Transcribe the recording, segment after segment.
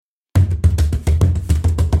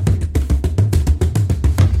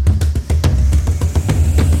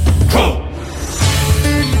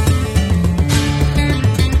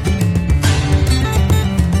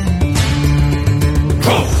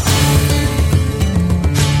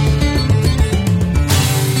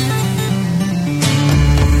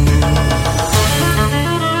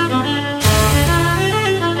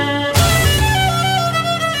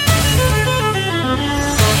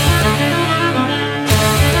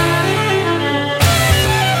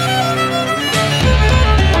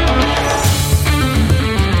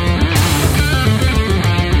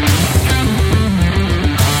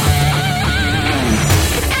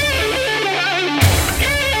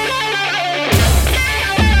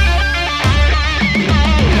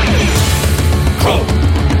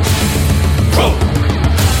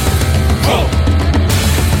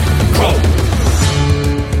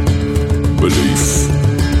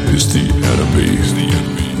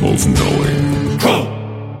of knowing.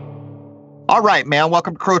 All right, man.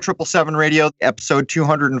 Welcome to Crow 777 Radio, episode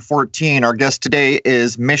 214. Our guest today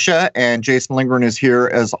is Misha, and Jason Lindgren is here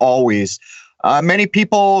as always. Many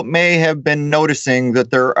people may have been noticing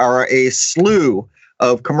that there are a slew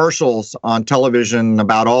of commercials on television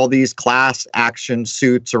about all these class action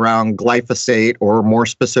suits around glyphosate, or more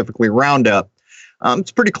specifically Roundup.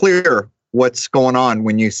 It's pretty clear what's going on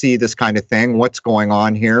when you see this kind of thing. What's going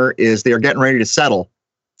on here is they're getting ready to settle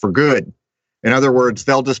for good. In other words,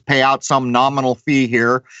 they'll just pay out some nominal fee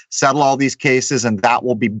here, settle all these cases, and that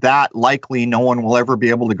will be that. Likely no one will ever be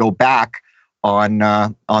able to go back on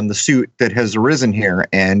the suit that has arisen here.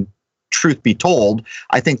 And truth be told,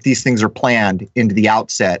 I think these things are planned into the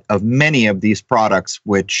outset of many of these products,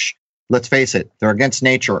 which, let's face it, they're against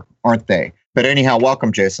nature, aren't they? But anyhow,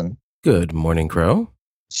 welcome, Jason. Good morning, Crow.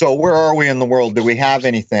 So where are we in the world? Do we have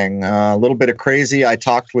anything? A little bit of crazy. I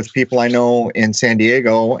talked with people I know in San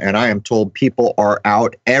Diego, and I am told people are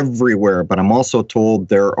out everywhere. But I'm also told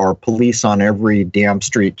there are police on every damn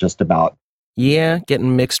street just about. Yeah,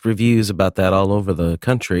 getting mixed reviews about that all over the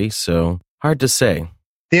country, so hard to say.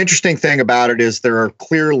 The interesting thing about it is there are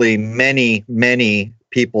clearly many, many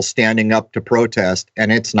people standing up to protest,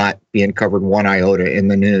 and it's not being covered one iota in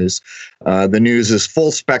the news. The news is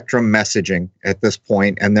full spectrum messaging at this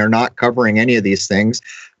point, and they're not covering any of these things.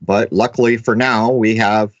 But luckily for now, we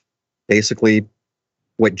have basically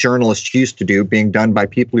what journalists used to do being done by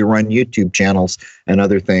people who run YouTube channels and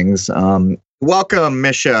other things. Welcome,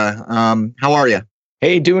 Misha. How are you?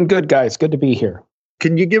 Hey, doing good, guys. Good to be here.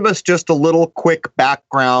 Can you give us just a little quick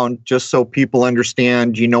background, just so people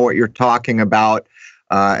understand, you know what you're talking about?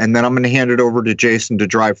 And then I'm going to hand it over to Jason to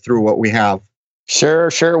drive through what we have. Sure.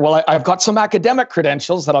 Well, I've got some academic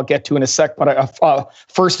credentials that I'll get to in a sec. But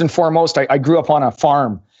first and foremost, I grew up on a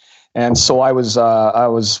farm. And so I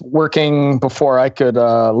was working before I could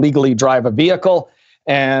legally drive a vehicle.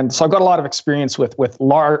 And so I've got a lot of experience with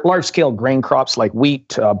large-scale grain crops like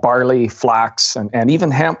wheat, barley, flax, and even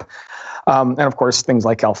hemp. And of course, things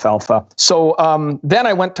like alfalfa. So then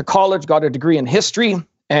I went to college, got a degree in history.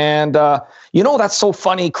 And, that's so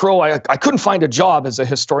funny, Crow. I couldn't find a job as a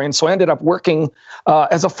historian, so I ended up working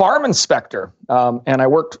as a farm inspector. And I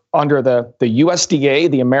worked under the USDA,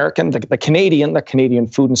 the Canadian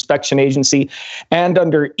Food Inspection Agency, and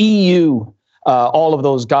under EU, all of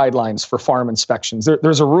those guidelines for farm inspections.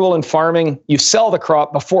 There's a rule in farming: you sell the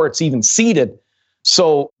crop before it's even seeded.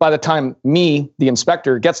 So by the time the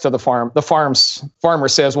inspector, gets to the farmer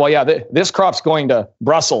says, well, yeah, this crop's going to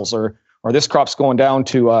Brussels, or this crop's going down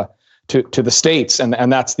to the States,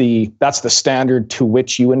 and that's the standard to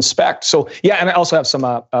which you inspect. So yeah, and I also have some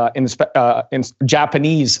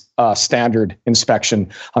Japanese standard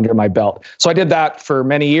inspection under my belt. So I did that for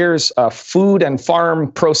many years, food and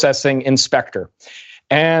farm processing inspector.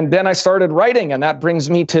 And then I started writing, and that brings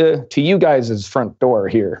me to you guys' front door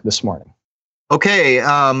here this morning. Okay,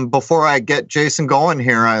 before I get Jason going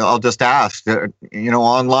here, I'll just ask,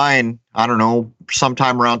 online, I don't know,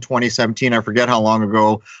 sometime around 2017, I forget how long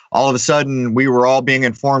ago, all of a sudden we were all being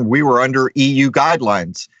informed we were under EU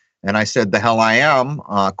guidelines. And I said, the hell I am,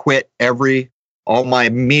 quit all my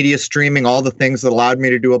media streaming, all the things that allowed me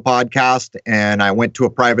to do a podcast. And I went to a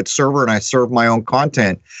private server and I served my own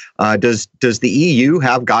content. Does the EU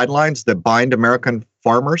have guidelines that bind American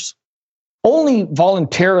farmers? Only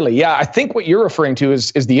voluntarily. Yeah, I think what you're referring to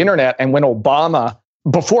is the internet. And when Obama,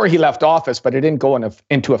 before he left office, but it didn't go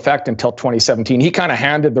into effect until 2017, he kind of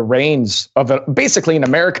handed the reins of basically an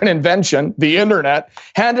American invention, the internet,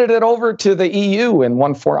 handed it over to the EU in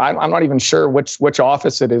one form. I'm not even sure which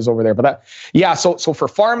office it is over there. But so for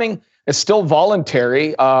farming, it's still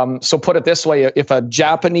voluntary. So put it this way, if a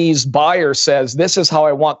Japanese buyer says, this is how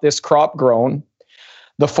I want this crop grown,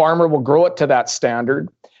 the farmer will grow it to that standard.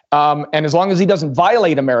 And as long as he doesn't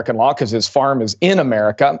violate American law, because his farm is in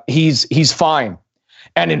America, he's fine.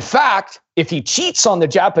 And in fact, if he cheats on the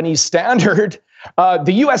Japanese standard,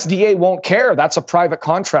 the USDA won't care. That's a private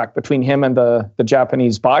contract between him and the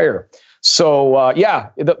Japanese buyer. So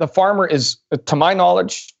the farmer is, to my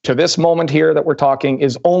knowledge, to this moment here that we're talking,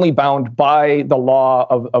 is only bound by the law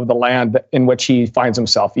of the land in which he finds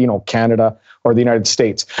himself, Canada or the United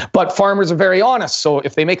States. But farmers are very honest. So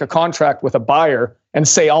if they make a contract with a buyer and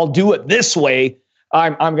say, I'll do it this way,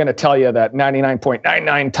 I'm going to tell you that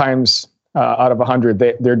 99.99 times out of 100,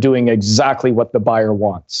 they're doing exactly what the buyer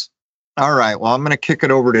wants. All right. Well, I'm going to kick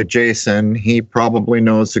it over to Jason. He probably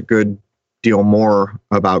knows a good deal more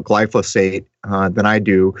about glyphosate than I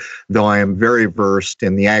do, though I am very versed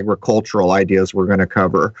in the agricultural ideas we're going to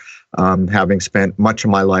cover, having spent much of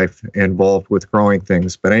my life involved with growing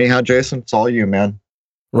things. But anyhow, Jason, it's all you, man.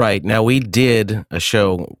 Right. Now, we did a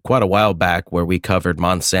show quite a while back where we covered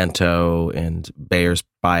Monsanto and Bayer's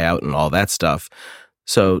buyout and all that stuff.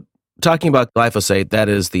 So, talking about glyphosate, that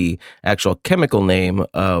is the actual chemical name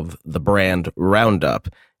of the brand Roundup.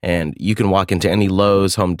 And you can walk into any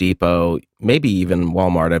Lowe's, Home Depot, maybe even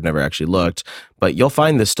Walmart. I've never actually looked, but you'll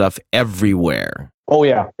find this stuff everywhere. Oh,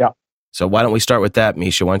 yeah. Yeah. So why don't we start with that,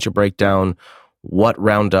 Misha? Why don't you break down what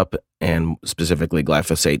Roundup and specifically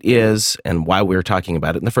glyphosate is and why we're talking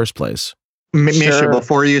about it in the first place? Misha, Sure.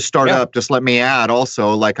 before you start up, just let me add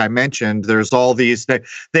also, like I mentioned, there's all these, they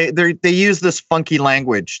use this funky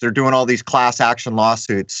language. They're doing all these class action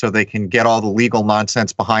lawsuits so they can get all the legal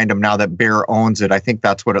nonsense behind them now that Bayer owns it. I think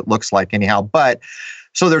that's what it looks like anyhow. But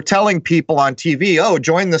so they're telling people on TV, oh,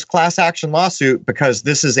 join this class action lawsuit because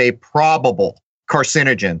this is a probable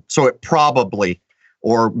carcinogen. So it probably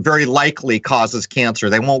or very likely causes cancer.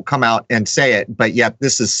 They won't come out and say it, but yet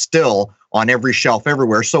this is still on every shelf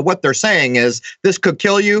everywhere. So what they're saying is this could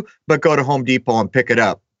kill you, but go to Home Depot and pick it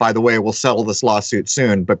up. By the way, we'll settle this lawsuit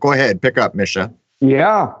soon, but go ahead, pick up, Misha.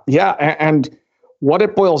 Yeah. And what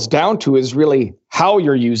it boils down to is really how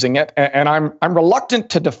you're using it. And I'm reluctant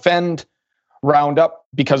to defend Roundup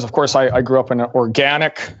because, of course, I grew up in an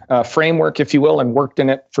organic framework, if you will, and worked in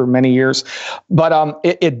it for many years. But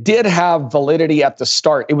it did have validity at the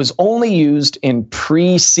start. It was only used in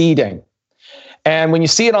pre-seeding. And when you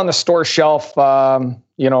see it on the store shelf,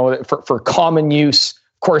 for common use,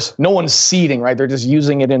 of course, no one's seeding, right? They're just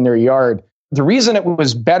using it in their yard. The reason it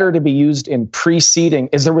was better to be used in pre-seeding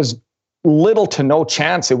is there was little to no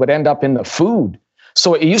chance it would end up in the food.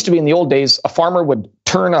 So it used to be in the old days, a farmer would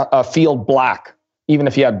turn a field black, even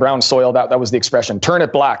if he had brown soil, that was the expression, turn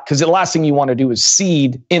it black, because the last thing you want to do is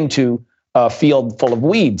seed into a field full of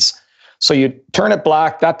weeds. So you turn it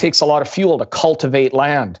black, that takes a lot of fuel to cultivate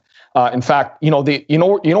land. In fact, you know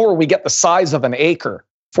where we get the size of an acre,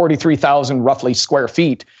 43,000 roughly square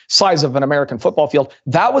feet, size of an American football field.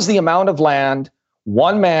 That was the amount of land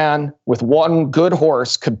one man with one good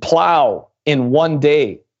horse could plow in one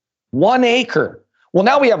day. 1 acre. Well,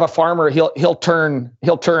 now we have a farmer. He'll turn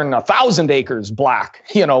 1,000 acres black,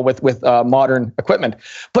 with modern equipment.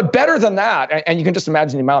 But better than that, and you can just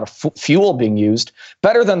imagine the amount of fuel being used.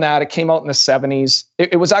 Better than that, it came out in the 70s.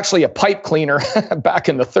 It was actually a pipe cleaner back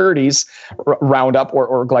in the 30s, Roundup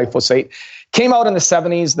or glyphosate. Came out in the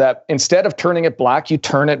 70s that instead of turning it black, you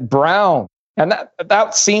turn it brown. And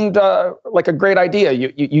that seemed like a great idea.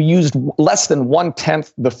 You used less than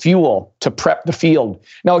 1/10 the fuel to prep the field.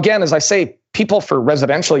 Now, again, as I say, people for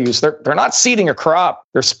residential use, they're not seeding a crop.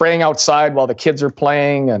 They're spraying outside while the kids are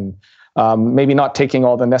playing and maybe not taking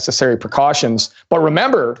all the necessary precautions. But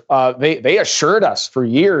remember, they assured us for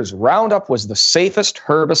years, Roundup was the safest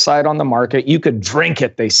herbicide on the market. You could drink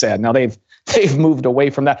it, they said. Now they've moved away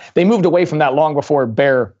from that. They moved away from that long before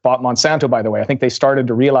Bayer bought Monsanto, by the way. I think they started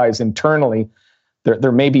to realize internally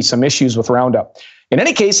there may be some issues with Roundup. In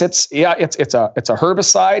any case, it's a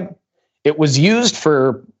herbicide. It was used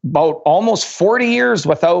for about almost 40 years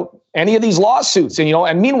without any of these lawsuits.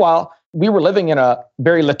 And meanwhile, we were living in a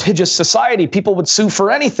very litigious society. People would sue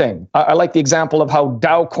for anything. I like the example of how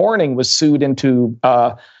Dow Corning was sued into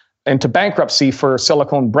bankruptcy for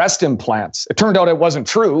silicone breast implants. It turned out it wasn't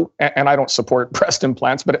true, and I don't support breast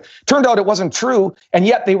implants, but it turned out it wasn't true, and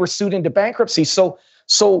yet they were sued into bankruptcy. So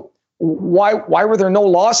why were there no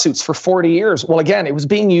lawsuits for 40 years? Well, again, it was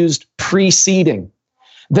being used pre-seeding.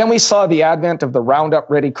 Then we saw the advent of the Roundup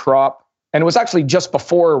Ready crop, and it was actually just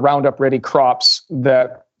before Roundup Ready crops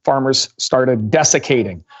that farmers started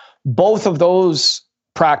desiccating. Both of those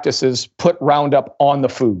practices put Roundup on the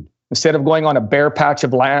food. Instead of going on a bare patch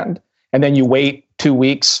of land, and then you wait 2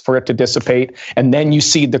 weeks for it to dissipate, and then you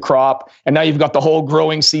seed the crop, and now you've got the whole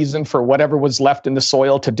growing season for whatever was left in the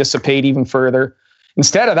soil to dissipate even further.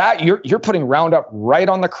 Instead of that, you're putting Roundup right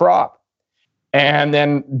on the crop. And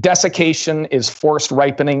then desiccation is forced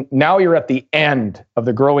ripening. Now you're at the end of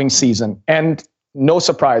the growing season. And no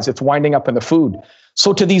surprise, it's winding up in the food.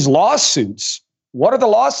 So to these lawsuits, what are the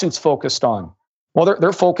lawsuits focused on? Well,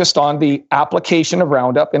 they're focused on the application of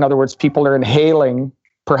Roundup. In other words, people are inhaling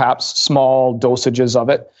perhaps small dosages of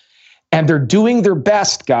it. And they're doing their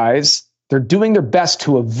best, guys. They're doing their best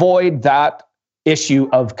to avoid that issue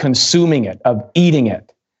of consuming it, of eating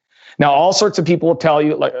it. Now, all sorts of people will tell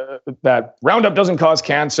you that Roundup doesn't cause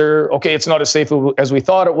cancer. Okay, it's not as safe as we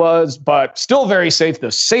thought it was, but still very safe,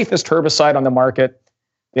 the safest herbicide on the market.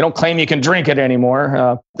 They don't claim you can drink it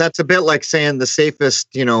anymore. That's a bit like saying the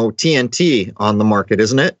safest, TNT on the market,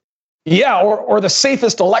 isn't it? Yeah, or the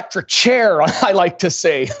safest electric chair, I like to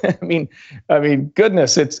say. I mean,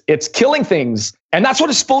 goodness, it's killing things. And that's what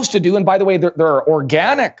it's supposed to do. And by the way, there are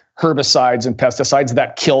organic herbicides and pesticides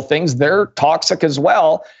that kill things. They're toxic as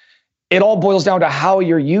well. It all boils down to how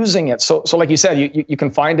you're using it. So like you said, you can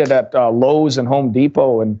find it at Lowe's and Home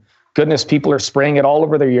Depot, and goodness, people are spraying it all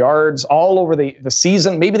over their yards, all over the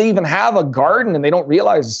season. Maybe they even have a garden and they don't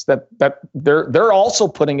realize that they're also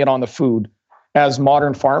putting it on the food, as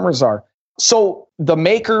modern farmers are. So the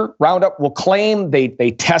maker, Roundup, will claim they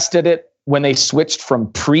tested it when they switched from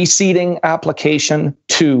pre-seeding application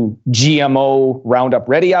to GMO Roundup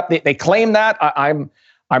Ready app. They claim that. I'm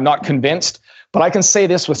not convinced, but I can say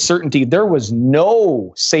this with certainty. There was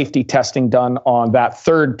no safety testing done on that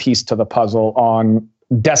third piece to the puzzle, on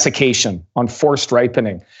desiccation, on forced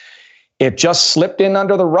ripening. It just slipped in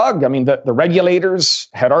under the rug. I mean, the regulators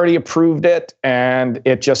had already approved it and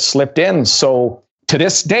it just slipped in. So to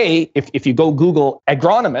this day, if you go Google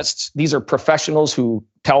agronomists, these are professionals who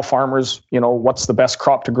tell farmers, what's the best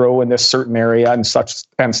crop to grow in this certain area and such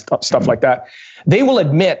and stuff like that. They will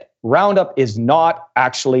admit Roundup is not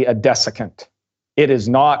actually a desiccant. It is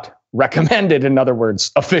not recommended, in other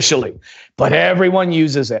words, officially, but everyone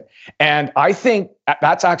uses it. And I think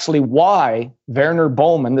that's actually why Werner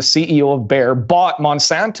Bowman, the CEO of Bayer, bought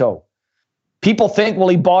Monsanto. People think, well,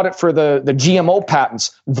 he bought it for the GMO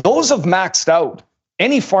patents. Those have maxed out.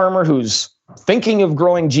 Any farmer who's thinking of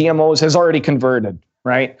growing GMOs has already converted,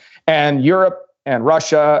 right? And Europe and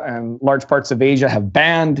Russia and large parts of Asia have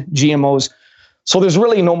banned GMOs. So there's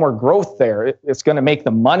really no more growth there. It's going to make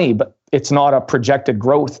them money, but it's not a projected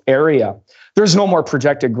growth area. There's no more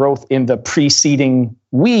projected growth in the preceding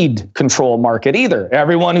weed control market either.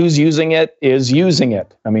 Everyone who's using it is using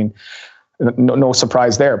it. I mean, no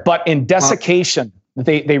surprise there. But in desiccation,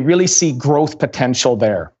 they really see growth potential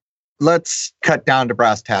there. Let's cut down to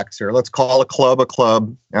brass tacks here. Let's call a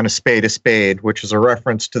club and a spade, which is a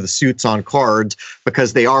reference to the suits on cards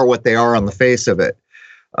because they are what they are on the face of it.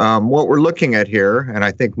 What we're looking at here, and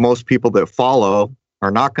I think most people that follow are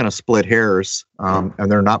not going to split hairs,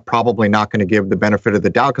 and they're probably not going to give the benefit of the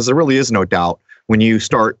doubt because there really is no doubt when you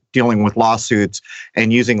start dealing with lawsuits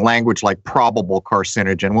and using language like probable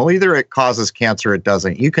carcinogen. Well, either it causes cancer or it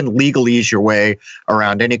doesn't. You can legalese your way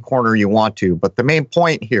around any corner you want to. But the main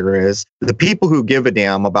point here is the people who give a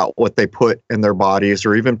damn about what they put in their bodies,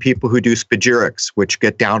 or even people who do spagyrics, which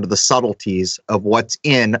get down to the subtleties of what's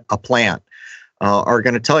in a plant, are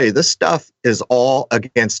going to tell you this stuff is all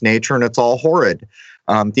against nature and it's all horrid.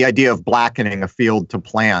 The idea of blackening a field to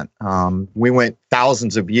plant. We went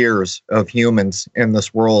thousands of years of humans in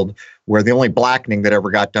this world where the only blackening that ever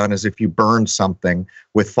got done is if you burn something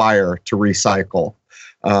with fire to recycle.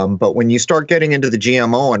 But when you start getting into the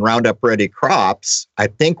GMO and Roundup Ready crops, I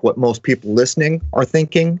think what most people listening are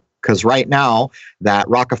thinking, because right now that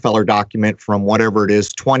Rockefeller document from whatever it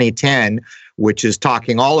is, 2010, which is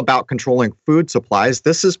talking all about controlling food supplies,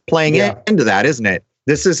 this is playing into that, isn't it?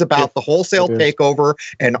 This is about the wholesale takeover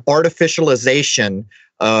and artificialization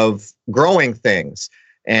of growing things.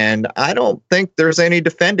 And I don't think there's any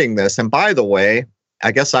defending this. And by the way,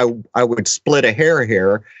 I guess I would split a hair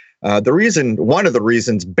here. One of the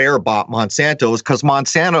reasons Bayer bought Monsanto is because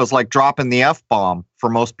Monsanto is like dropping the F-bomb for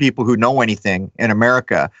most people who know anything in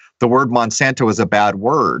America. The word Monsanto is a bad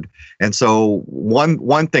word. And so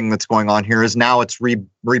one thing that's going on here is now it's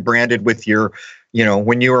rebranded with your,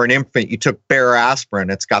 when you were an infant, you took Bayer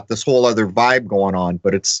aspirin. It's got this whole other vibe going on,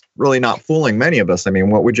 but it's really not fooling many of us. I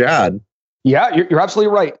mean, what would you add? Yeah, you're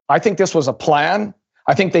absolutely right. I think this was a plan.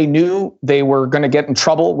 I think they knew they were going to get in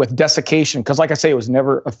trouble with desiccation because, like I say, it was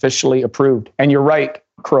never officially approved. And you're right,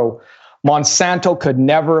 Crow. Monsanto could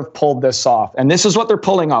never have pulled this off. And this is what they're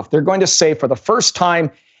pulling off. They're going to say for the first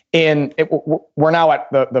time we're now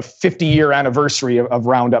at the 50-year anniversary of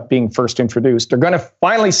Roundup being first introduced. They're going to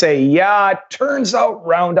finally say, yeah, it turns out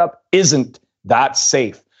Roundup isn't that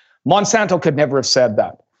safe. Monsanto could never have said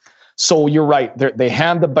that. So you're right. They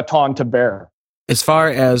hand the baton to Bayer. As far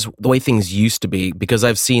as the way things used to be, because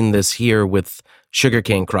I've seen this here with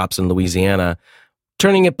sugarcane crops in Louisiana,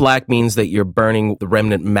 turning it black means that you're burning the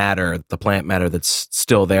remnant matter, the plant matter that's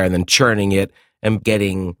still there, and then churning it and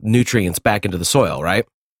getting nutrients back into the soil, right?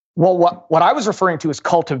 Well, what I was referring to is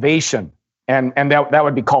cultivation, and that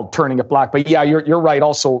would be called turning it black. But yeah, you're right.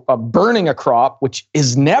 Also, burning a crop, which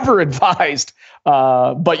is never advised.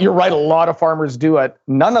 But you're right. A lot of farmers do it.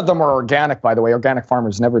 None of them are organic, by the way. Organic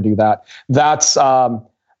farmers never do that. That's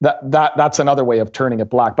another way of turning it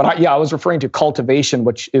black. But I was referring to cultivation,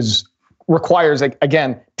 which requires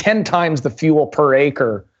again 10 times the fuel per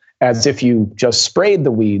acre as if you just sprayed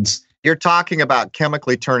the weeds. You're talking about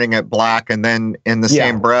chemically turning it black and then in the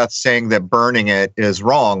same breath saying that burning it is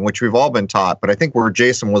wrong, which we've all been taught. But I think where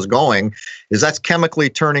Jason was going is that's chemically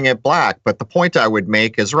turning it black. But the point I would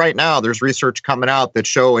make is right now there's research coming out that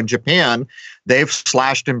show in Japan, they've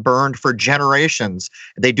slashed and burned for generations.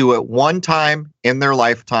 They do it one time in their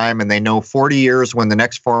lifetime, and they know 40 years when the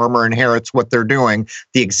next farmer inherits what they're doing,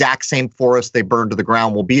 the exact same forest they burned to the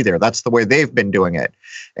ground will be there. That's the way they've been doing it.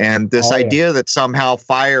 And this idea that somehow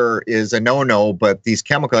fire is a no-no, but these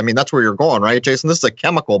chemicals, I mean, that's where you're going, right, Jason? This is a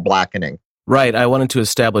chemical blackening. Right. I wanted to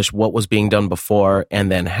establish what was being done before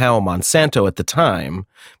and then how Monsanto at the time,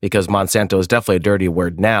 because Monsanto is definitely a dirty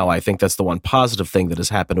word now. I think that's the one positive thing that has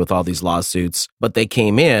happened with all these lawsuits. But they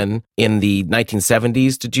came in the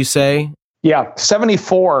 1970s, did you say? Yeah,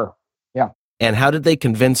 74. Yeah. And how did they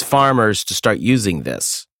convince farmers to start using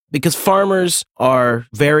this? Because farmers are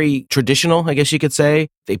very traditional, I guess you could say.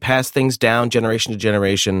 They pass things down generation to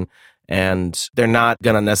generation, and they're not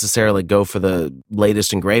going to necessarily go for the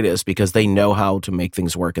latest and greatest because they know how to make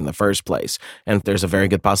things work in the first place. And there's a very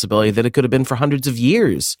good possibility that it could have been for hundreds of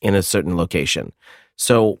years in a certain location.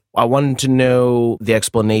 So I wanted to know the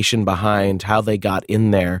explanation behind how they got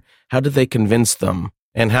in there. How did they convince them?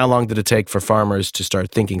 And how long did it take for farmers to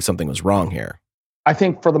start thinking something was wrong here? I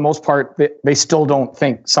think for the most part, they still don't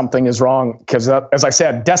think something is wrong because, as I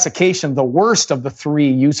said, desiccation, the worst of the three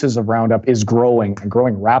uses of Roundup, is growing and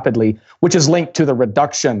growing rapidly, which is linked to the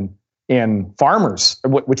reduction in farmers,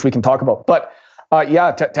 which we can talk about. But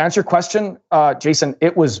to answer your question, Jason,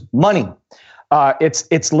 it was money.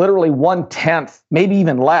 It's literally 1/10, maybe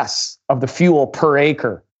even less, of the fuel per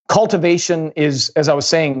acre. Cultivation is, as I was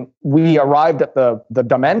saying, we arrived at the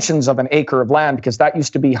dimensions of an acre of land because that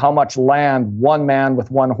used to be how much land one man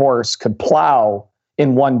with one horse could plow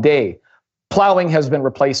in one day. Plowing has been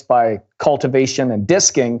replaced by cultivation and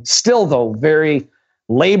disking, still though very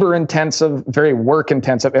labor intensive, very work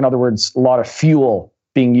intensive. In other words, a lot of fuel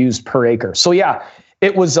being used per acre. So yeah,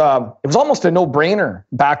 it was almost a no-brainer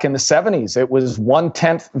back in the 70s. It was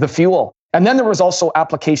 1/10 the fuel. And then there was also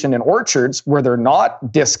application in orchards where they're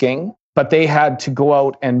not disking, but they had to go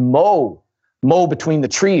out and mow between the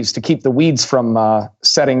trees to keep the weeds from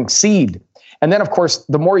setting seed. And then, of course,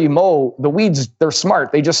 the more you mow, the weeds, they're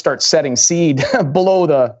smart. They just start setting seed below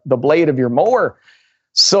the blade of your mower.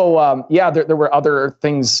 So, there were other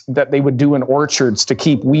things that they would do in orchards to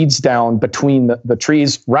keep weeds down between the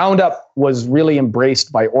trees. Roundup was really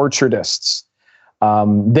embraced by orchardists.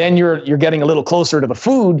 Then you're getting a little closer to the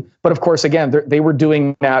food, but of course, again, they were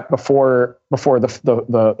doing that before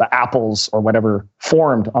the apples or whatever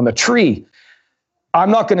formed on the tree.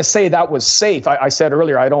 I'm not going to say that was safe. I said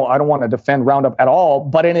earlier I don't want to defend Roundup at all,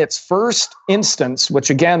 but in its first instance,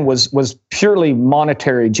 which again was purely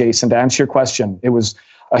monetary, Jason, to answer your question, it was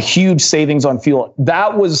a huge savings on fuel.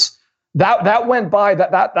 That went by,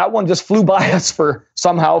 that one just flew by us for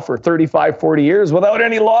 35, 40 years without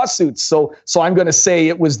any lawsuits. So I'm going to say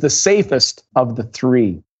it was the safest of the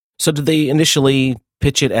three. So did they initially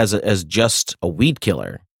pitch it as just a weed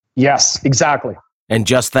killer? Yes, exactly. And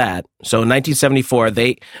just that. So in 1974,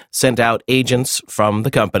 they sent out agents from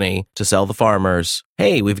the company to sell the farmers,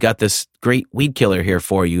 hey, we've got this great weed killer here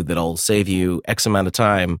for you that'll save you X amount of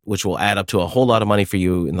time, which will add up to a whole lot of money for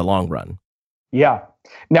you in the long run. Yeah.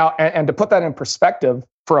 Now, and to put that in perspective,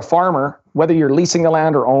 for a farmer, whether you're leasing the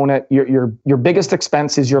land or own it, your biggest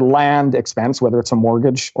expense is your land expense, whether it's a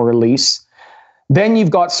mortgage or a lease. Then you've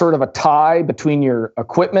got sort of a tie between your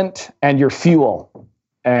equipment and your fuel.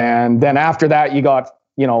 And then after that, you got,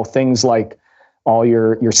 things like all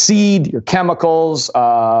your seed, your chemicals,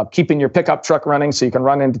 keeping your pickup truck running so you can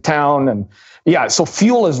run into town. And yeah, so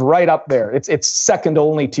fuel is right up there. It's second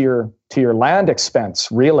only to your land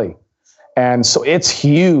expense, really. And so it's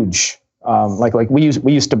huge. Like we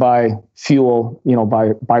used to buy fuel,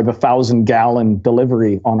 by the 1,000-gallon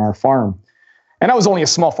delivery on our farm. And that was only a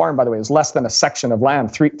small farm, by the way. It was less than a section of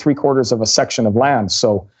land, three quarters of a section of land.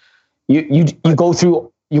 So you go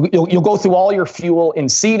through you'll go through all your fuel in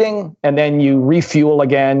seeding, and then you refuel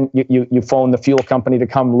again. You phone the fuel company to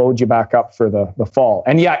come load you back up for the fall.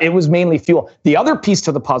 And yeah, it was mainly fuel. The other piece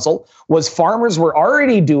to the puzzle was farmers were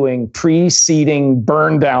already doing pre-seeding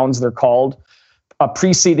burn downs, they're called, a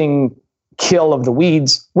pre-seeding kill of the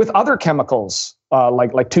weeds with other chemicals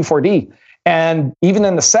like 2,4-D. And even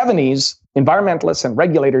in the 70s, environmentalists and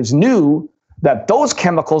regulators knew that those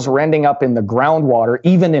chemicals were ending up in the groundwater,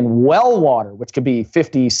 even in well water, which could be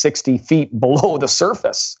 50, 60 feet below the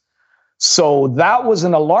surface. So that was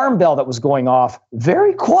an alarm bell that was going off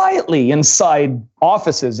very quietly inside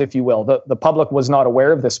offices, if you will. The public was not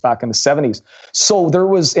aware of this back in the 70s. So there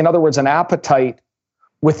was, in other words, an appetite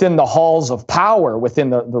within the halls of power, within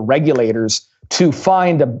the regulators, to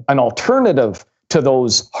find an alternative to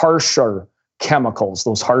those harsher chemicals,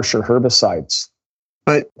 those harsher herbicides.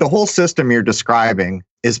 But the whole system you're describing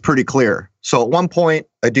is pretty clear. So at one point,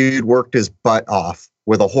 a dude worked his butt off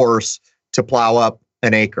with a horse to plow up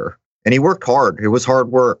an acre. And he worked hard. It was hard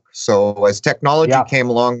work. So as technology came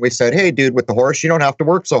along, we said, hey, dude, with the horse, you don't have to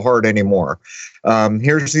work so hard anymore.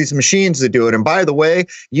 Here's these machines that do it. And by the way,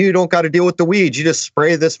 you don't got to deal with the weeds. You just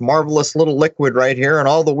spray this marvelous little liquid right here and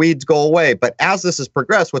all the weeds go away. But as this has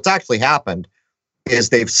progressed, what's actually happened is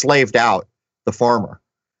they've slaved out the farmer.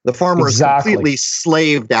 The farmer is completely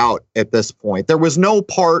slaved out at this point. There was no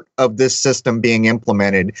part of this system being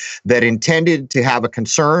implemented that intended to have a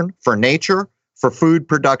concern for nature, for food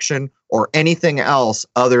production, or anything else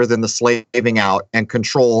other than the slaving out and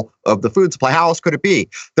control of the food supply. How else could it be?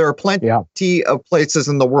 There are plenty of places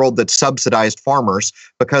in the world that subsidized farmers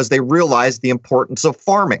because they realized the importance of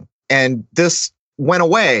farming. And this went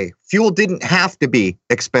away. Fuel didn't have to be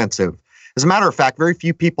expensive. As a matter of fact, very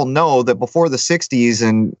few people know that before the 60s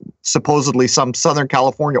and supposedly some Southern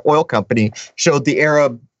California oil company showed the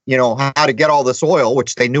Arab, how to get all this oil,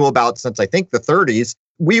 which they knew about since I think the 30s.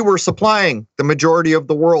 We were supplying the majority of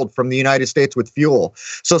the world from the United States with fuel.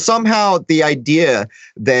 So somehow the idea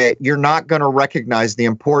that you're not going to recognize the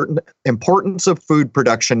importance of food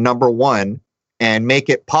production, number one, and make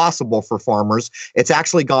it possible for farmers, it's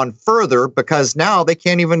actually gone further because now they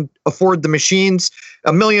can't even afford the machines,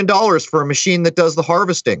 $1 million for a machine that does the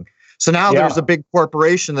harvesting. So now there's a big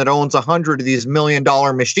corporation that owns 100 of these $1 million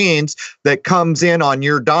machines that comes in on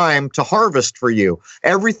your dime to harvest for you.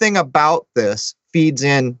 Everything about this feeds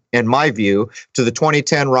in my view, to the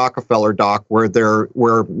 2010 Rockefeller doc, where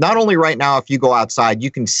not only right now, if you go outside, you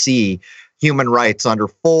can see human rights under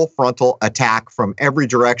full frontal attack from every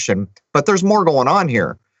direction, but there's more going on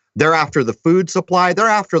here. They're after the food supply. They're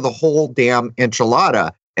after the whole damn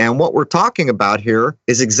enchilada. And what we're talking about here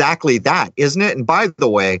is exactly that, isn't it? And by the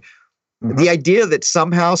way, the idea that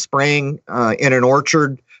somehow spraying in an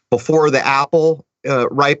orchard before the apple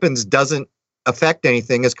ripens doesn't affect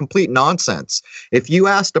anything is complete nonsense. If you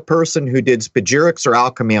asked a person who did spagyrics or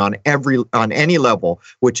alchemy on any level,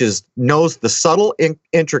 which knows the subtle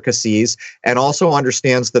intricacies and also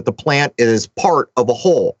understands that the plant is part of a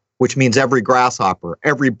whole, which means every grasshopper,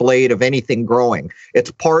 every blade of anything growing,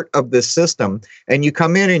 it's part of this system. And you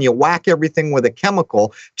come in and you whack everything with a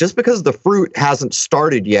chemical, just because the fruit hasn't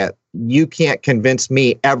started yet, you can't convince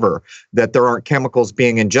me ever that there aren't chemicals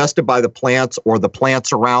being ingested by the plants or the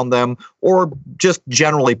plants around them, or just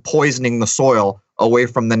generally poisoning the soil away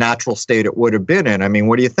from the natural state it would have been in. I mean,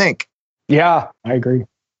 what do you think? Yeah, I agree.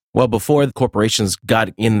 Well, before the corporations got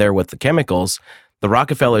in there with the chemicals, the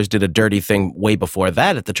Rockefellers did a dirty thing way before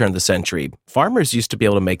that at the turn of the century. Farmers used to be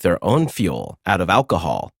able to make their own fuel out of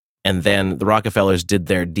alcohol. And then the Rockefellers did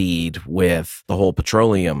their deed with the whole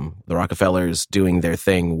petroleum. The Rockefellers doing their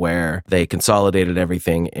thing where they consolidated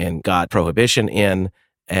everything and got prohibition in.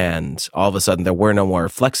 And all of a sudden, there were no more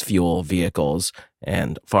flex fuel vehicles,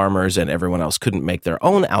 and farmers and everyone else couldn't make their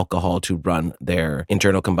own alcohol to run their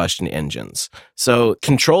internal combustion engines. So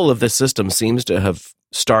control of this system seems to have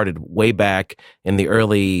started way back in the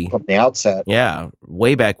early... From the outset. Yeah,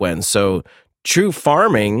 way back when. So true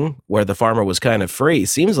farming, where the farmer was kind of free,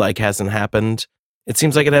 seems like hasn't happened. It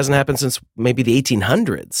seems like it hasn't happened since maybe the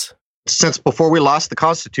 1800s. Since before we lost the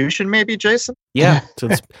Constitution, maybe, Jason? Yeah,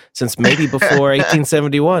 since maybe before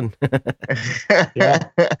 1871. Yeah.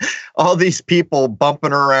 All these people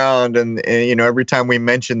bumping around, and every time we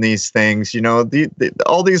mention these things,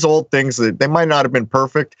 all these old things, that they might not have been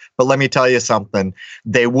perfect, but let me tell you something,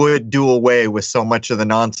 they would do away with so much of the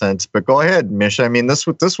nonsense. But go ahead, Misha. I mean, this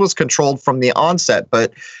was controlled from the onset,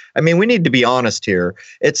 but I mean, we need to be honest here.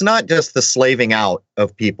 It's not just the slaving out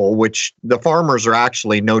of people, which the farmers are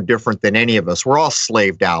actually no different than any of us. We're all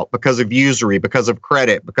slaved out because of usury, because of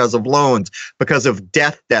credit, because of loans, because of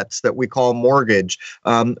death debts that we call mortgage.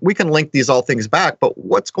 We can link these all things back, but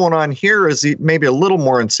what's going on here is maybe a little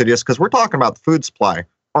more insidious, because we're talking about the food supply,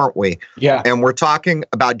 aren't we? Yeah. And we're talking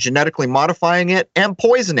about genetically modifying it and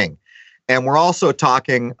poisoning. And we're also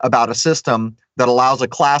talking about a system that allows a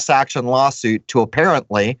class action lawsuit to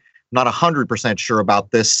apparently, not 100% sure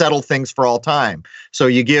about this, settle things for all time. So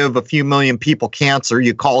you give a few million people cancer,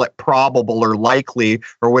 you call it probable or likely,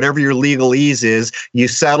 or whatever your legalese is, you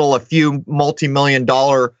settle a few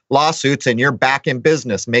multi-million-dollar lawsuits, and you're back in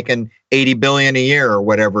business, making $80 billion a year or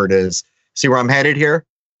whatever it is. See where I'm headed here?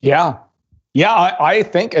 Yeah. Yeah, I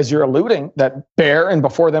think, as you're alluding, that Bayer and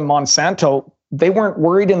before them Monsanto, they weren't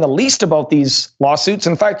worried in the least about these lawsuits.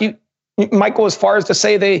 In fact, you might go as far as to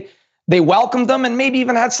say they they welcomed them and maybe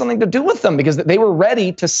even had something to do with them because they were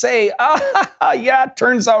ready to say, yeah, it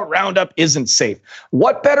turns out Roundup isn't safe.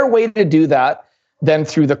 What better way to do that than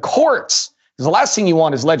through the courts? Because the last thing you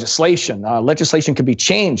want is legislation. Legislation could be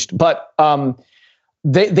changed, but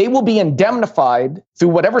they will be indemnified through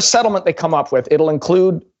whatever settlement they come up with. It'll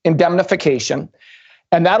include indemnification.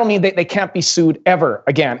 And that'll mean they can't be sued ever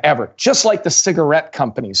again, ever, just like the cigarette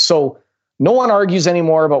companies. So no one argues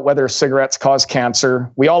anymore about whether cigarettes cause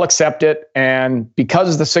cancer. We all accept it. And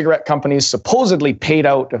because the cigarette companies supposedly paid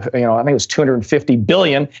out, I think it was $250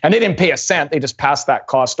 billion, and they didn't pay a cent. They just passed that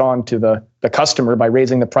cost on to the customer by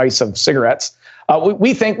raising the price of cigarettes.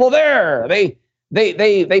 We think, well, they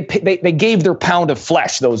gave their pound of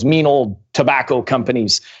flesh, those mean old tobacco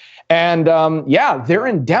companies. And they're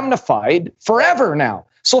indemnified forever now.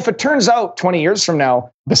 So if it turns out 20 years from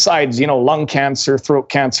now, besides, lung cancer, throat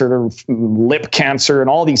cancer, lip cancer, and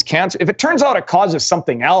all these cancers, if it turns out it causes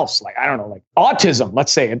something else, like autism,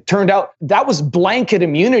 let's say, it turned out that was blanket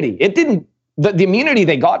immunity. It didn't, the immunity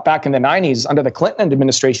they got back in the 90s under the Clinton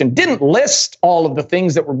administration didn't list all of the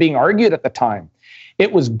things that were being argued at the time.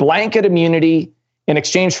 It was blanket immunity in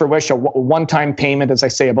exchange for which a one-time payment, as I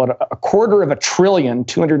say, about $250 billion,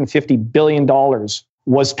 $250 billion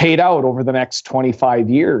was paid out over the next 25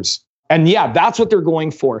 years. And yeah, that's what they're going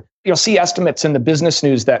for. You'll see estimates in the business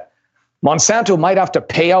news that Monsanto might have to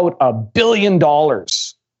pay out $1 billion.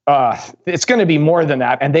 It's going to be more than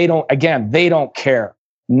that. And they don't care.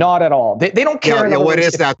 Not at all. They don't care. Yeah, what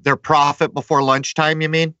is that? Their profit before lunchtime, you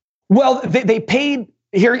mean? Well, they paid...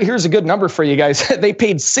 Here's a good number for you guys. They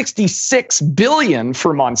paid $66 billion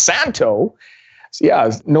for Monsanto. So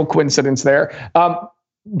yeah, no coincidence there.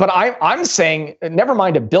 But I'm saying, never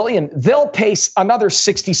mind $1 billion, they'll pay another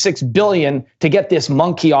 $66 billion to get this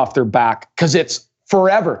monkey off their back because it's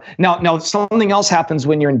forever. Now, something else happens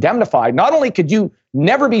when you're indemnified. Not only could you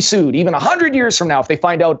never be sued, even 100 years from now, if they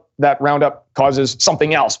find out that Roundup causes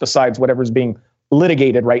something else besides whatever's being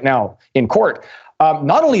litigated right now in court.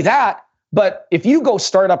 Not only that, but if you go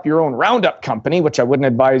start up your own Roundup company, which I wouldn't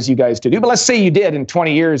advise you guys to do, but let's say you did in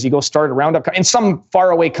 20 years, you go start a Roundup in some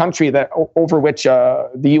faraway country that over which the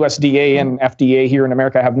USDA and FDA here in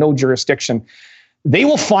America have no jurisdiction, they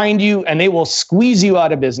will find you and they will squeeze you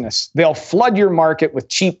out of business. They'll flood your market with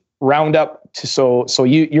cheap Roundup, so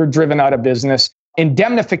you're driven out of business.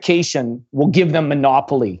 Indemnification will give them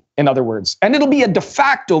monopoly, in other words, and it'll be a de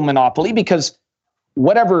facto monopoly because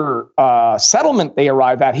whatever settlement they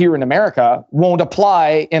arrive at here in America won't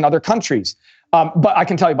apply in other countries. But I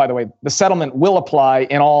can tell you, by the way, the settlement will apply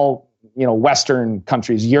in all Western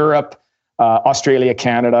countries, Europe, Australia,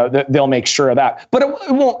 Canada. They'll make sure of that. But it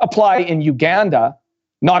won't apply in Uganda,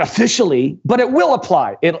 not officially, but it will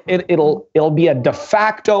apply. It'll be a de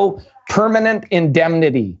facto permanent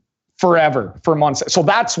indemnity forever for Monsanto. So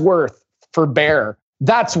that's worth, for Bayer,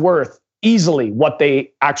 that's worth easily what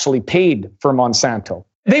they actually paid for Monsanto.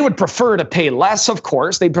 They would prefer to pay less, of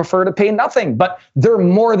course. They'd prefer to pay nothing, but they're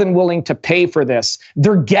more than willing to pay for this.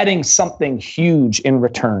 They're getting something huge in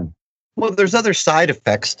return. Well, there's other side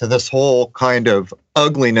effects to this whole kind of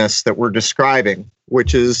ugliness that we're describing,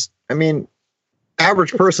 which is,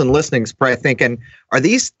 average person listening is probably thinking, are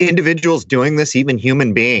these individuals doing this even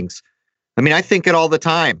human beings? I think it all the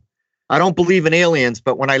time. I don't believe in aliens,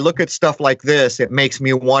 but when I look at stuff like this, it makes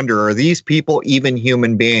me wonder, are these people even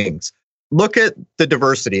human beings? Look at the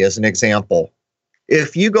diversity as an example.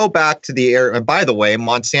 If you go back to the air, and by the way,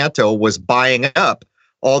 Monsanto was buying up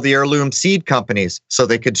all the heirloom seed companies so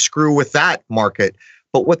they could screw with that market.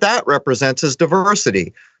 But what that represents is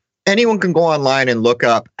diversity. Anyone can go online and look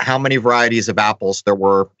up how many varieties of apples there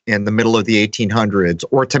were in the middle of the 1800s,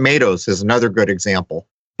 or tomatoes is another good example.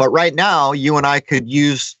 But right now, you and I could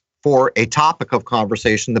use for a topic of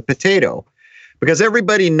conversation, the potato. Because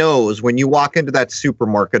everybody knows when you walk into that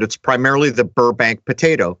supermarket, it's primarily the Burbank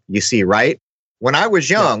potato you see, right? When I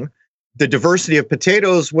was young, the diversity of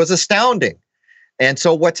potatoes was astounding. And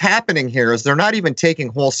so what's happening here is they're not even taking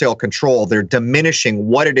wholesale control. They're diminishing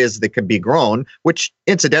what it is that can be grown, which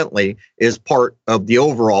incidentally is part of the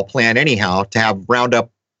overall plan anyhow, to have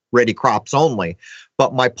Roundup ready crops only.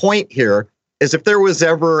 But my point here is if there was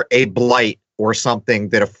ever a blight or something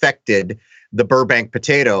that affected the Burbank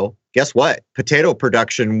potato, guess what? Potato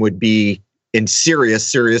production would be in serious,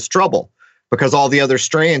 serious trouble because all the other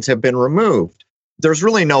strains have been removed. There's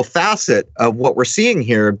really no facet of what we're seeing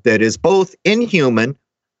here that is both inhuman,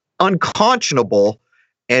 unconscionable,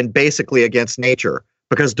 and basically against nature,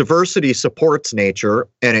 because diversity supports nature,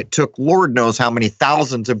 and it took Lord knows how many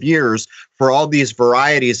thousands of years for all these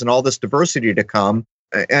varieties and all this diversity to come.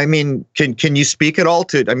 Can you speak at all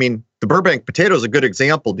to, the Burbank potato is a good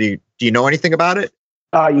example. Do you know anything about it?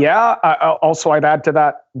 Yeah. Also, I'd add to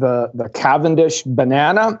that the Cavendish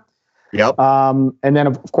banana. Yep. And then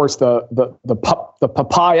of course the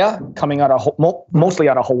papaya coming out of mostly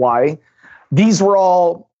out of Hawaii. These were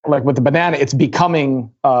all, like with the banana, it's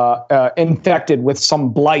becoming infected with some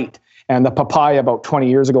blight, and the papaya about 20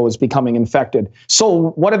 years ago was becoming infected. So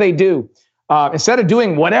what do? Instead of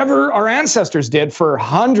doing whatever our ancestors did for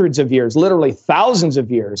hundreds of years, literally thousands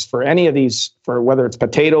of years, for any of these, for whether it's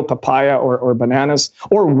potato, papaya, or bananas,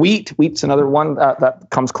 or wheat's another one that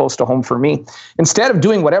comes close to home for me. Instead of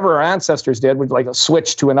doing whatever our ancestors did, with like a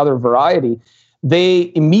switch to another variety,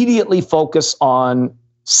 they immediately focus on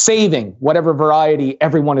saving whatever variety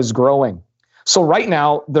everyone is growing. So right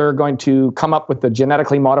now, they're going to come up with the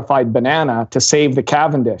genetically modified banana to save the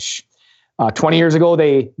Cavendish. 20 years ago,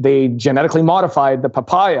 they genetically modified the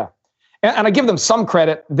papaya. And I give them some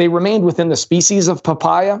credit. They remained within the species of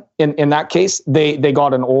papaya. In that case, they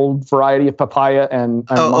got an old variety of papaya and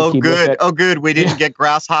monkeyed with it. Oh, good. We didn't get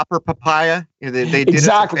grasshopper papaya. They did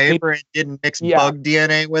exactly. us a favor and didn't mix bug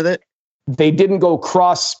DNA with it. They didn't go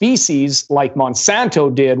cross species like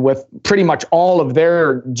Monsanto did with pretty much all of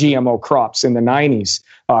their GMO crops in the 90s.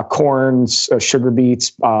 Corns, sugar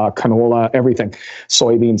beets, canola, everything,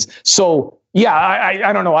 soybeans. So yeah,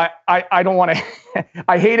 I don't know. I don't want to,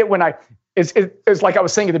 I hate it when it's like I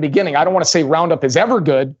was saying at the beginning, I don't want to say Roundup is ever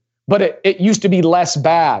good, but it used to be less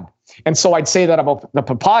bad. And so I'd say that about the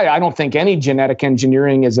papaya. I don't think any genetic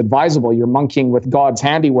engineering is advisable. You're monkeying with God's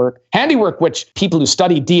handiwork, which people who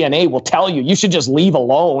study DNA will tell you should just leave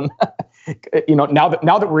alone. Now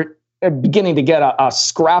that we're beginning to get a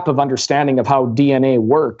scrap of understanding of how DNA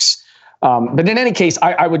works. But in any case,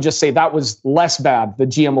 I would just say that was less bad, the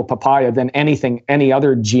GMO papaya, than any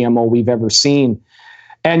other GMO we've ever seen.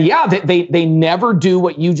 And yeah, they never do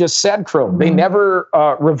what you just said, Crow. Mm-hmm. They never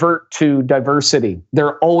revert to diversity.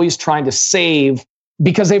 They're always trying to save,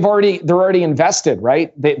 because they're already invested,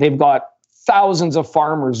 right? They've got thousands of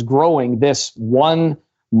farmers growing this one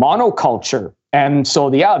monoculture. And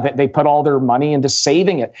so, yeah, they put all their money into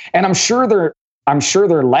saving it. And I'm sure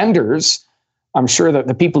their lenders, I'm sure that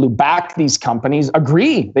the people who back these companies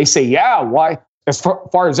agree. They say, yeah, why? As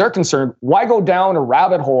far as they're concerned, why go down a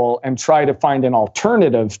rabbit hole and try to find an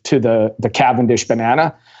alternative to the Cavendish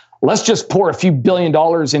banana? Let's just pour a few $1 billion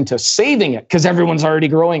into saving it, because everyone's already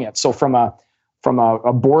growing it. So from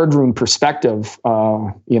a boardroom perspective,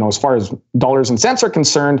 as far as dollars and cents are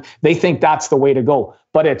concerned, they think that's the way to go.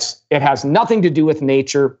 But it has nothing to do with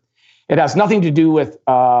nature. It has nothing to do with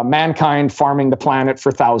mankind farming the planet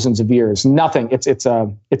for thousands of years. Nothing. It's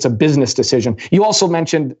a business decision. You also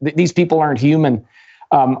mentioned that these people aren't human.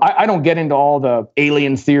 I don't get into all the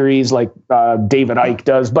alien theories like David Icke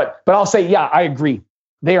does, but I'll say, yeah, I agree.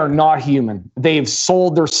 They are not human. They've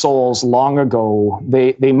sold their souls long ago.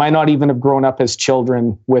 They might not even have grown up as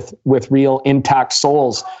children with real intact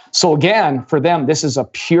souls. So again, for them, this is a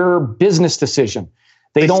pure business decision.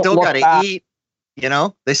 They don't still got to eat.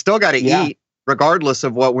 They still got to eat, regardless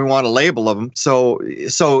of what we want to label them. So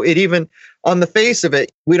it even, on the face of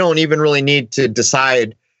it, we don't even really need to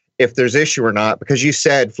decide if there's issue or not, because you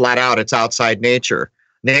said flat out it's outside nature.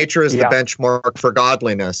 Nature is the benchmark for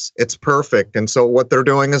godliness. It's perfect. And so what they're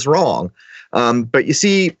doing is wrong. But you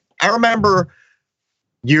see, I remember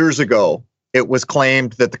years ago, it was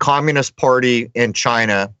claimed that the Communist Party in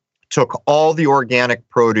China took all the organic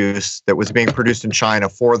produce that was being produced in China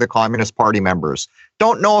for the Communist Party members.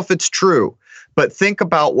 Don't know if it's true, but think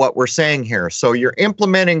about what we're saying here. So you're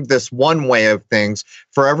implementing this one way of things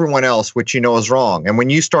for everyone else, which is wrong. And when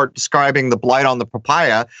you start describing the blight on the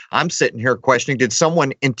papaya, I'm sitting here questioning, did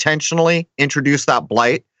someone intentionally introduce that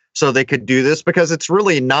blight so they could do this? Because it's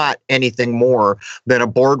really not anything more than a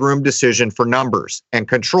boardroom decision for numbers and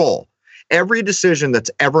control. Every decision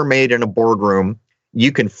that's ever made in a boardroom,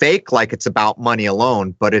 you can fake like it's about money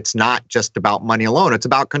alone, but it's not just about money alone. It's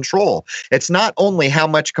about control. It's not only how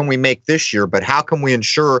much can we make this year, but how can we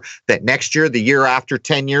ensure that next year, the year after,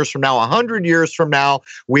 10 years from now, 100 years from now,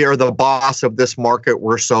 we are the boss of this market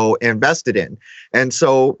we're so invested in. And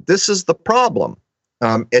so this is the problem.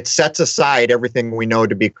 It sets aside everything we know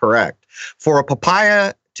to be correct. For a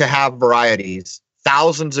papaya to have varieties,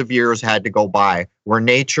 thousands of years had to go by where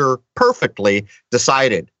nature perfectly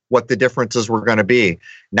decided what the differences were going to be.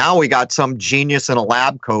 Now we got some genius in a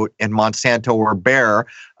lab coat in Monsanto or Bayer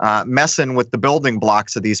messing with the building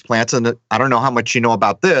blocks of these plants. And I don't know how much you know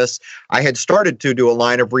about this. I had started to do a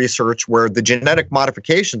line of research where the genetic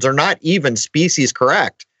modifications are not even species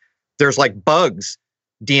correct. There's like bugs,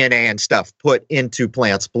 DNA and stuff put into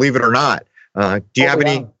plants, believe it or not. Do you have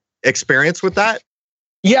any experience with that?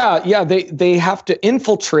 Yeah. They have to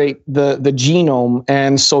infiltrate the genome,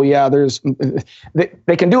 and so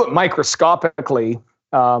they can do it microscopically,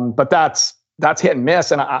 but that's hit and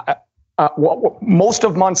miss. And most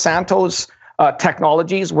of Monsanto's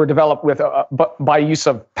technologies were developed by use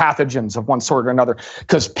of pathogens of one sort or another,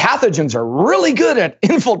 because pathogens are really good at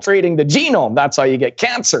infiltrating the genome. That's how you get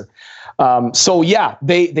cancer.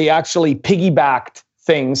 They actually piggybacked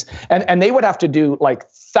things, and they would have to do like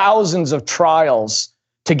thousands of trials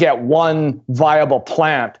to get one viable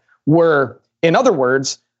plant, where, in other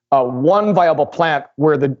words, one viable plant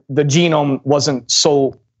where the genome wasn't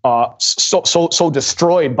so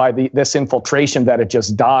destroyed by this infiltration that it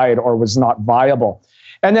just died or was not viable.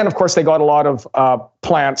 And then, of course, they got a lot of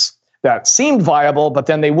plants that seemed viable, but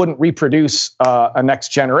then they wouldn't reproduce a next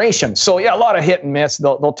generation. So a lot of hit and miss.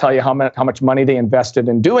 They'll tell you how much money they invested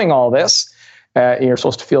in doing all this. You're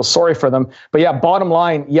supposed to feel sorry for them. But bottom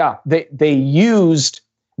line, they used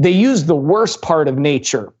the worst part of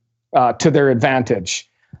nature to their advantage.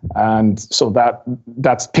 And so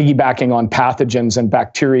that's piggybacking on pathogens and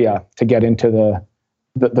bacteria to get into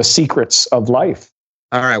the secrets of life.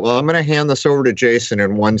 All right. Well, I'm going to hand this over to Jason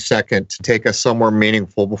in 1 second to take us somewhere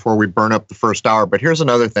meaningful before we burn up the first hour. But here's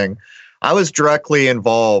another thing. I was directly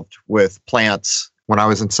involved with plants when I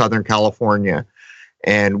was in Southern California.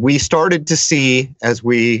 And we started to see, as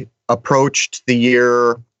we approached the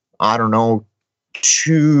year,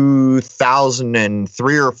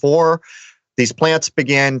 2003 or 4, these plants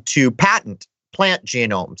began to patent plant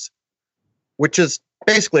genomes, which is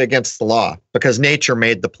basically against the law because nature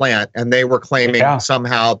made the plant, and they were claiming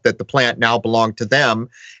somehow that the plant now belonged to them.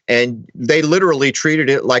 And they literally treated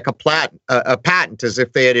it like a patent, as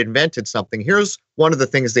if they had invented something. Here's one of the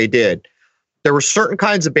things they did. There were certain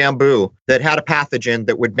kinds of bamboo that had a pathogen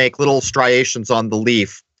that would make little striations on the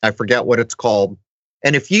leaf. I forget what it's called.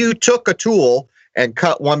 And if you took a tool and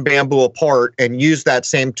cut one bamboo apart and used that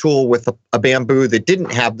same tool with a bamboo that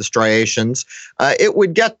didn't have the striations, it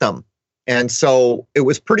would get them. And so it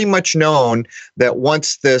was pretty much known that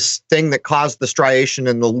once this thing that caused the striation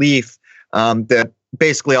in the leaf, that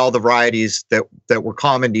basically all the varieties that were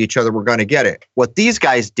common to each other were going to get it. What these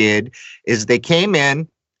guys did is they came in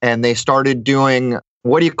and they started doing,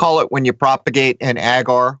 what do you call it when you propagate an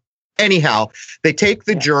agar? Anyhow, they take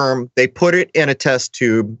the germ, they put it in a test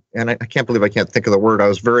tube, and I can't believe I can't think of the word. I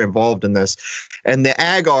was very involved in this. And the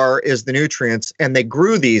agar is the nutrients, and they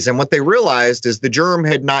grew these. And what they realized is the germ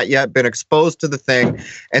had not yet been exposed to the thing.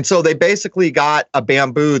 And so they basically got a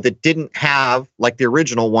bamboo that didn't have, like the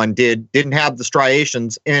original one didn't have the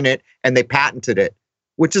striations in it, and they patented it,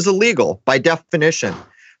 which is illegal by definition.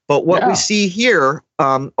 But what we see here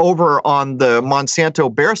over on the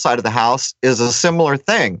Monsanto Bayer side of the house is a similar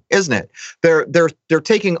thing, isn't it? They're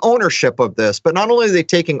taking ownership of this, but not only are they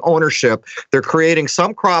taking ownership, they're creating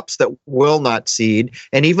some crops that will not seed,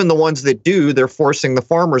 and even the ones that do, they're forcing the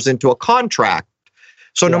farmers into a contract.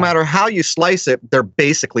 So no matter how you slice it, they're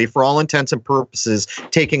basically, for all intents and purposes,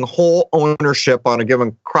 taking whole ownership on a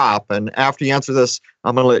given crop. And after you answer this,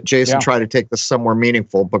 I'm going to let Jason try to take this somewhere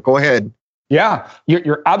meaningful, but go ahead. Yeah,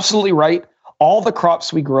 you're absolutely right. All the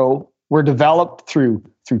crops we grow were developed through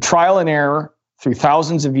trial and error, through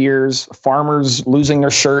thousands of years, farmers losing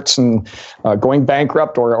their shirts and going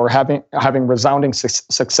bankrupt or having resounding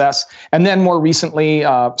success. And then more recently,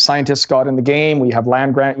 scientists got in the game. We have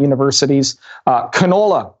land-grant universities.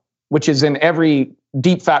 Canola, which is in every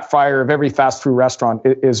deep fat fryer of every fast food restaurant,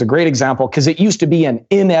 is a great example because it used to be an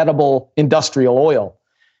inedible industrial oil.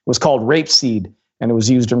 It was called rapeseed. And it was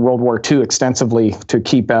used in World War II extensively to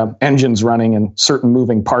keep engines running and certain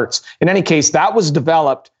moving parts. In any case, that was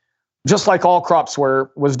developed, just like all crops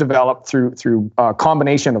was developed through a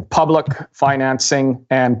combination of public financing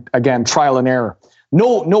and, again, trial and error.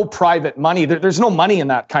 No private money. There's no money in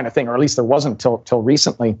that kind of thing, or at least there wasn't till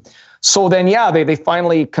recently. So then, they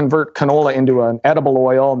finally convert canola into an edible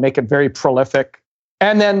oil, make it very prolific.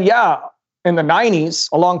 And then, in the 90s,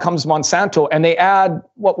 along comes Monsanto, and they add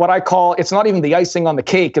what I call, it's not even the icing on the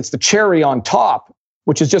cake, it's the cherry on top,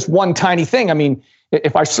 which is just one tiny thing. I mean,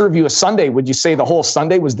 if I serve you a sundae, would you say the whole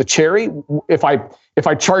sundae was the cherry? If I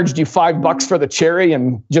charged you $5 for the cherry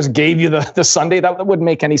and just gave you the sundae, that wouldn't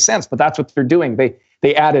make any sense. But that's what they're doing.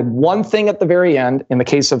 They added one thing at the very end, in the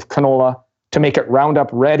case of canola, to make it Roundup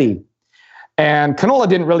ready. And canola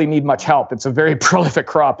didn't really need much help. It's a very prolific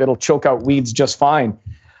crop. It'll choke out weeds just fine.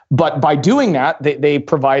 But by doing that, they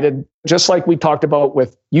provided, just like we talked about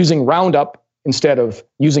with using Roundup instead of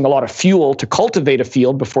using a lot of fuel to cultivate a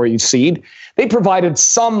field before you seed, they provided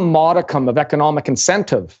some modicum of economic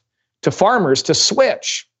incentive to farmers to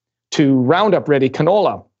switch to Roundup Ready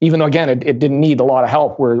canola, even though, again, it didn't need a lot of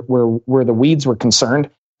help where the weeds were concerned.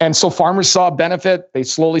 And so farmers saw a benefit. They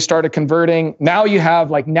slowly started converting. Now you have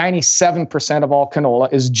like 97% of all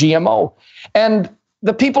canola is GMO. And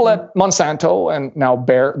the people at Monsanto and now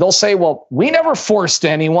Bayer, they'll say, well, we never forced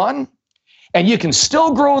anyone. And you can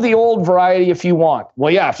still grow the old variety if you want.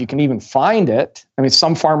 Well, yeah, if you can even find it. I mean,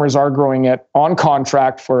 some farmers are growing it on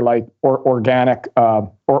contract for like organic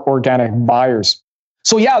buyers.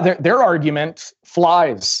 So yeah, their argument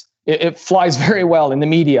flies. It flies very well in the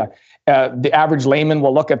media. The average layman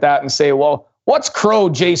will look at that and say, well, what's Crow,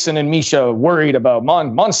 Jason, and Misha worried about?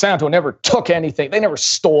 Monsanto never took anything. They never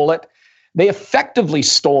stole it. They effectively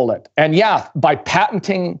stole it. And yeah, by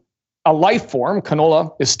patenting a life form,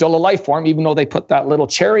 canola is still a life form, even though they put that little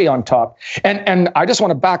cherry on top. And I just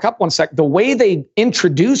want to back up one sec. The way they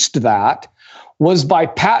introduced that was by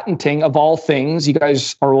patenting, of all things, you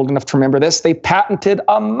guys are old enough to remember this, they patented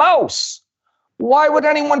a mouse. Why would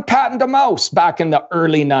anyone patent a mouse back in the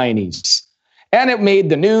early 90s? And it made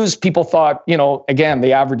the news. People thought, again,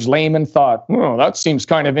 the average layman thought, oh, that seems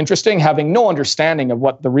kind of interesting, having no understanding of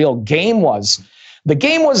what the real game was. The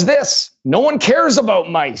game was this: no one cares about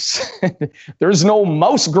mice. There's no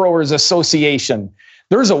Mouse Growers Association.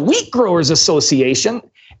 There's a Wheat Growers Association.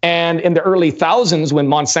 And in the early thousands, when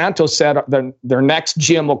Monsanto said their next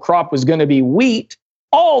GMO crop was going to be wheat,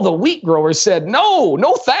 all the wheat growers said, no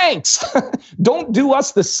thanks. Don't do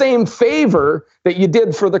us the same favor that you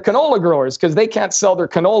did for the canola growers, because they can't sell their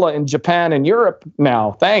canola in Japan and Europe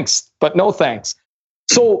now. Thanks, but no thanks.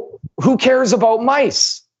 So who cares about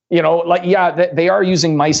mice? They are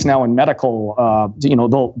using mice now in medical.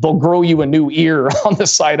 They'll grow you a new ear on the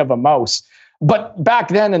side of a mouse. But back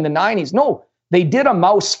then in the 90s, no, they did a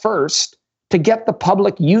mouse first to get the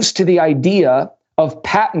public used to the idea of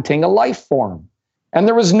patenting a life form. And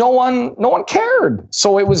there was no one cared.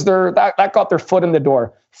 So it was that got their foot in the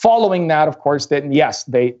door. Following that, of course, then yes,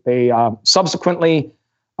 they subsequently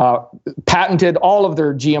patented all of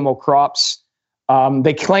their GMO crops.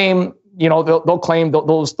 They claim, they'll claim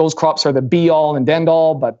those crops are the be all and end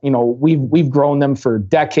all, but we've grown them for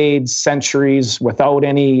decades, centuries without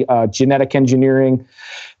any genetic engineering.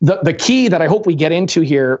 The key that I hope we get into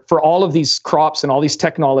here for all of these crops and all these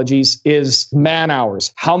technologies is man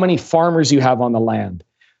hours. How many farmers you have on the land.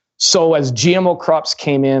 So as GMO crops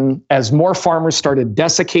came in, as more farmers started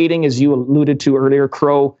desiccating, as you alluded to earlier,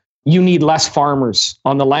 Crow, you need less farmers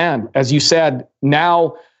on the land. As you said,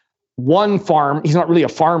 now one farm, he's not really a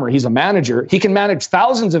farmer, he's a manager. He can manage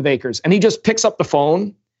thousands of acres, and he just picks up the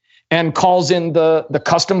phone and calls in the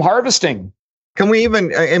custom harvesting. Can we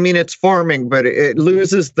even, it's farming, but it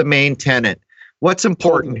loses the main tenet. What's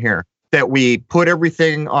important here? That we put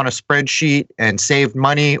everything on a spreadsheet and saved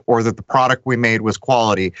money, or that the product we made was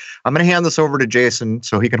quality? I'm going to hand this over to Jason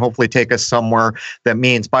so he can hopefully take us somewhere that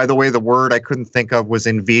means, by the way, the word I couldn't think of was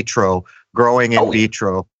in vitro, growing in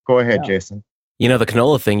vitro. Go ahead, Jason. The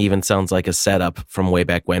canola thing even sounds like a setup from way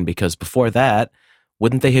back when, because before that,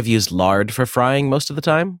 wouldn't they have used lard for frying most of the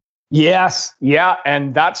time? Yes. Yeah.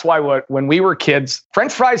 And that's why when we were kids,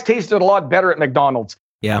 French fries tasted a lot better at McDonald's.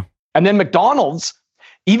 Yeah. And then McDonald's,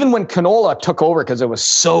 even when canola took over because it was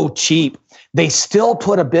so cheap, they still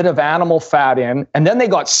put a bit of animal fat in. And then they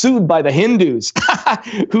got sued by the Hindus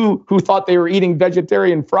who thought they were eating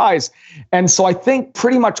vegetarian fries. And so I think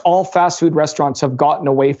pretty much all fast food restaurants have gotten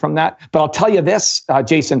away from that. But I'll tell you this,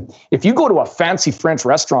 Jason, if you go to a fancy French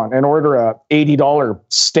restaurant and order a $80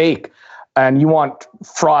 steak, and you want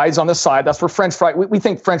fries on the side, that's for French fries. We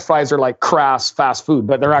think French fries are like crass fast food,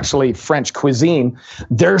 but they're actually French cuisine.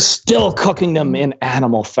 They're still cooking them in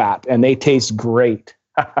animal fat, and they taste great.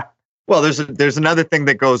 Well, there's another thing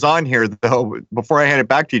that goes on here, though, before I hand it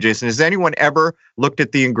back to you, Jason. Has anyone ever looked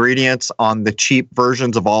at the ingredients on the cheap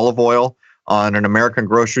versions of olive oil on an American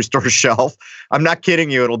grocery store shelf? I'm not kidding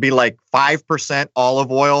you. It'll be like 5%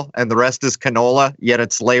 olive oil and the rest is canola, yet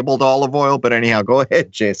it's labeled olive oil. But anyhow, go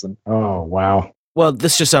ahead, Jason. Oh, wow. Well,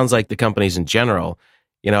 this just sounds like the companies in general.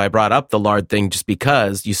 I brought up the lard thing just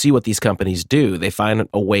because you see what these companies do. They find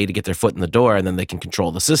a way to get their foot in the door, and then they can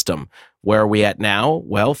control the system. Where are we at now?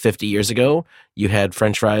 Well, 50 years ago, you had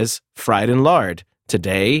French fries fried in lard.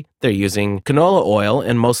 Today, they're using canola oil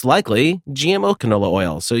and most likely GMO canola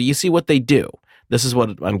oil. So you see what they do. This is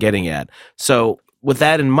what I'm getting at. So with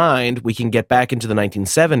that in mind, we can get back into the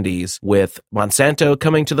 1970s with Monsanto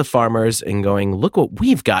coming to the farmers and going, look what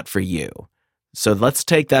we've got for you. So let's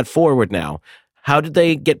take that forward now. How did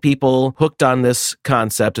they get people hooked on this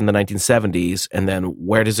concept in the 1970s? And then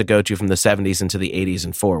where does it go to from the 70s into the 80s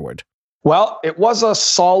and forward? Well, it was a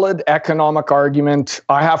solid economic argument.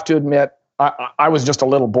 I have to admit, I was just a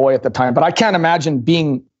little boy at the time, but I can't imagine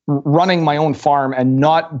being running my own farm and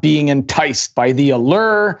not being enticed by the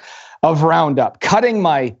allure of Roundup, cutting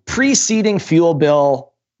my preceding fuel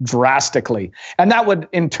bill drastically. And that would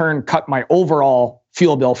in turn cut my overall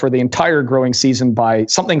fuel bill for the entire growing season by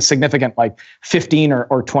something significant like 15 or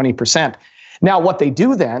 20%. Now, what they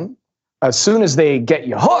do then, as soon as they get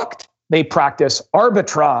you hooked, they practice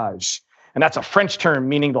arbitrage. And that's a French term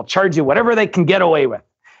meaning they'll charge you whatever they can get away with.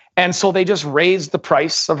 And so they just raise the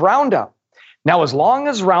price of Roundup. Now, as long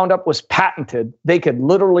as Roundup was patented, they could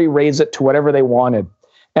literally raise it to whatever they wanted.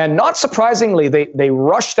 And not surprisingly, they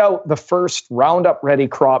rushed out the first Roundup ready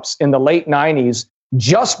crops in the late 90s,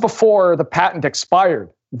 just before the patent expired.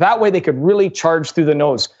 That way they could really charge through the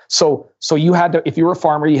nose. So you had to, if you were a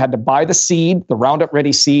farmer, you had to buy the seed, the Roundup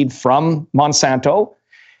ready seed from Monsanto.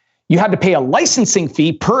 You had to pay a licensing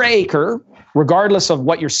fee per acre, regardless of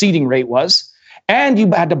what your seeding rate was. And you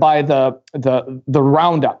had to buy the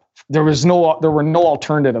Roundup. There were no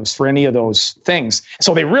alternatives for any of those things.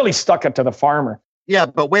 So they really stuck it to the farmer. Yeah,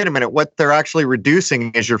 but wait a minute. What they're actually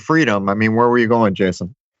reducing is your freedom. I mean, where were you going,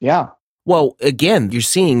 Jason? Yeah. Well, again, you're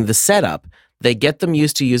seeing the setup. They get them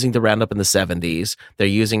used to using the Roundup in the 70s. They're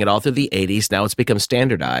using it all through the 80s. Now it's become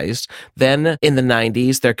standardized. Then in the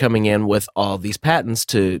 90s, they're coming in with all these patents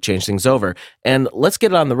to change things over. And let's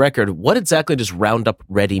get it on the record. What exactly does Roundup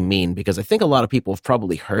Ready mean? Because I think a lot of people have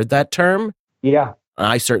probably heard that term. Yeah.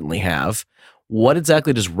 I certainly have. What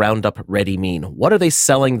exactly does Roundup Ready mean? What are they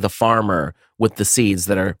selling the farmer with the seeds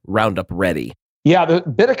that are Roundup Ready? Yeah, the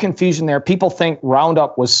bit of confusion there. People think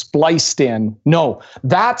Roundup was spliced in. No,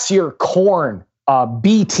 that's your corn.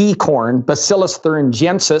 BT corn, Bacillus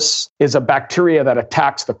thuringiensis, is a bacteria that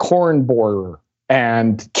attacks the corn borer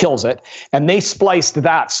and kills it. And they spliced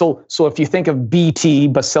that. So if you think of BT,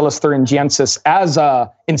 Bacillus thuringiensis, as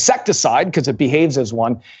a insecticide, because it behaves as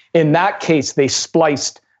one, in that case, they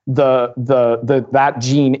spliced that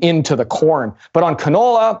gene into the corn. But on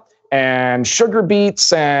canola and sugar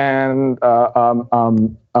beets and what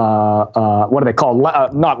do they call?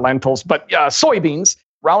 Not lentils, but soybeans.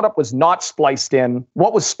 Roundup was not spliced in.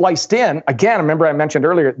 What was spliced in, again, remember I mentioned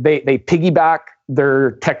earlier, they piggyback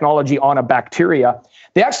their technology on a bacteria.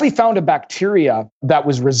 They actually found a bacteria that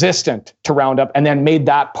was resistant to Roundup and then made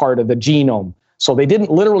that part of the genome. So they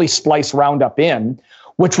didn't literally splice Roundup in,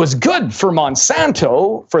 which was good for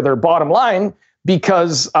Monsanto for their bottom line,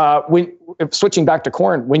 because switching back to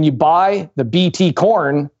corn, when you buy the BT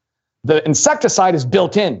corn, the insecticide is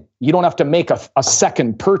built in. You don't have to make a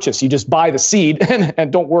second purchase. You just buy the seed,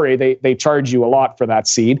 and don't worry, they charge you a lot for that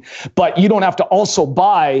seed. But you don't have to also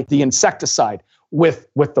buy the insecticide. With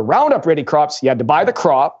the Roundup Ready crops, you had to buy the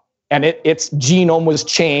crop, and its genome was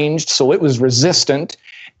changed, so it was resistant,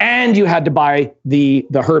 and you had to buy the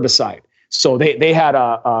herbicide. So they had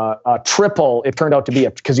a triple, it turned out to be,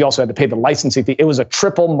 because you also had to pay the licensing fee. It was a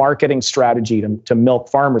triple marketing strategy to milk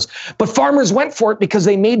farmers. But farmers went for it because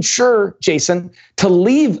they made sure, Jason, to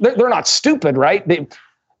leave. They're not stupid, right? They're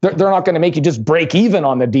not going to make you just break even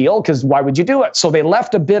on the deal, because why would you do it? So they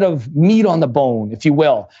left a bit of meat on the bone, if you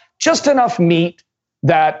will. Just enough meat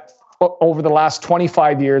that over the last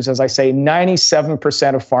 25 years, as I say,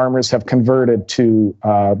 97% of farmers have converted to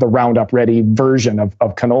the Roundup Ready version of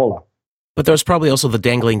canola. But there's probably also the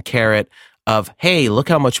dangling carrot of, hey, look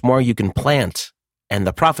how much more you can plant and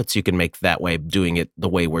the profits you can make that way, doing it the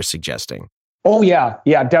way we're suggesting. Oh, yeah,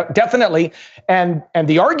 definitely. And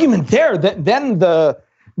the argument there,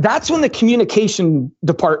 that's when the communication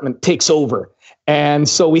department takes over. And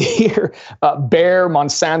so we hear Bayer,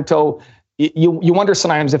 Monsanto. You wonder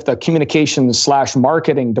sometimes if the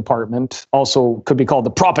communications/marketing department, also could be called the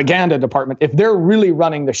propaganda department, if they're really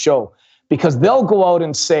running the show. Because they'll go out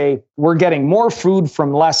and say, we're getting more food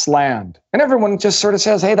from less land. And everyone just sort of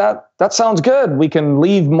says, hey, that sounds good. We can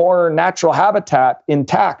leave more natural habitat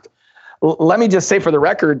intact. Let me just say for the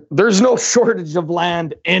record, there's no shortage of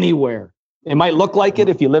land anywhere. It might look like it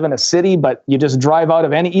if you live in a city, but you just drive out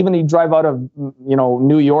of even you drive out of,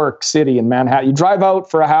 New York City and Manhattan, you drive out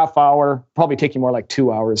for a half hour, probably take you more like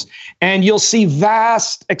 2 hours, and you'll see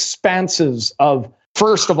vast expanses of,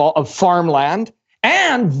 first of all, of farmland,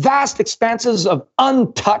 and vast expanses of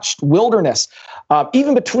untouched wilderness.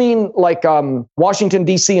 Even between Washington,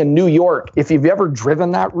 D.C. and New York, if you've ever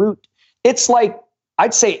driven that route, it's like,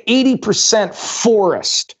 I'd say 80%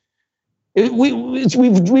 forest.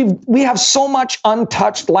 We have so much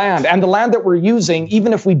untouched land, and the land that we're using,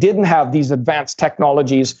 even if we didn't have these advanced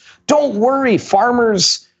technologies, don't worry,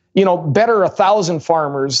 farmers, better 1,000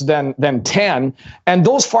 farmers than 10, and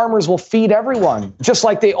those farmers will feed everyone, just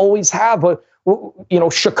like they always have.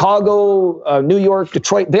 Chicago, New York,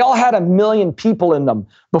 Detroit, they all had 1 million people in them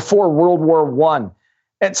before World War I.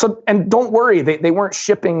 And don't worry, they weren't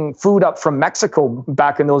shipping food up from Mexico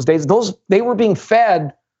back in those days. They were being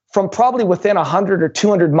fed from probably within 100 or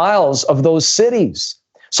 200 miles of those cities.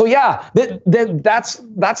 So yeah, that's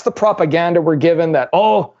the propaganda we're given that,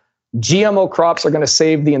 oh, GMO crops are going to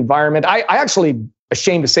save the environment. I actually,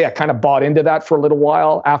 ashamed to say, I kind of bought into that for a little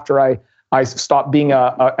while after I stopped being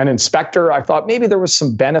an inspector. I thought maybe there was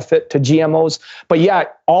some benefit to GMOs. But yeah,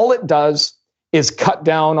 all it does is cut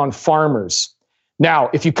down on farmers. Now,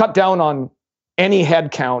 if you cut down on any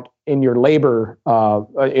head count in your labor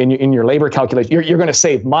in your labor calculation, you're going to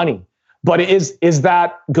save money. But is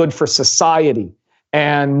that good for society?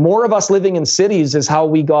 And more of us living in cities is how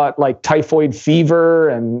we got like typhoid fever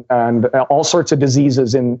and all sorts of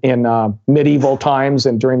diseases in medieval times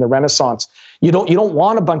and during the Renaissance. You don't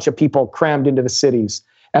want a bunch of people crammed into the cities.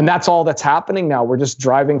 And that's all that's happening now. We're just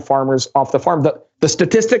driving farmers off the farm. The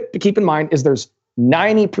statistic to keep in mind is there's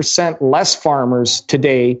 90% less farmers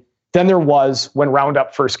today than there was when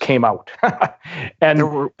Roundup first came out.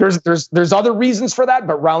 And there's other reasons for that,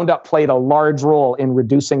 but Roundup played a large role in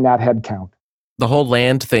reducing that head count. The whole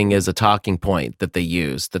land thing is a talking point that they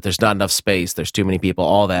use, that there's not enough space, there's too many people,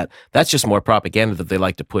 all that. That's just more propaganda that they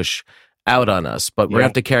like to push out on us. But we're going to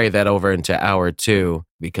have to carry that over into hour 2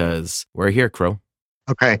 because we're here, Crow.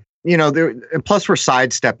 Okay. Plus we're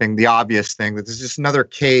sidestepping the obvious thing that this is just another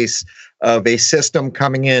case of a system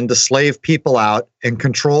coming in to slave people out and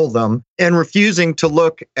control them and refusing to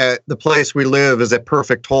look at the place we live as a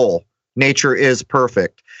perfect whole. Nature is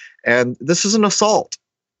perfect. And this is an assault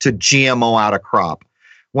to GMO out a crop.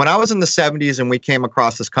 When I was in the 70s and we came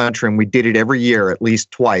across this country and we did it every year, at least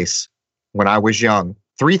twice when I was young,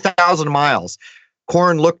 3,000 miles.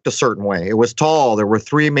 Corn looked a certain way. It was tall. There were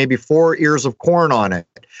 3, maybe 4 ears of corn on it.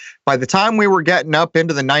 By the time we were getting up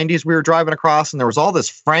into the 90s, we were driving across and there was all this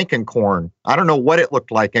Frankencorn. I don't know what it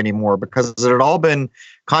looked like anymore because it had all been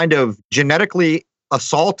kind of genetically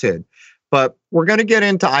assaulted. But we're going to get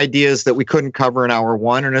into ideas that we couldn't cover in hour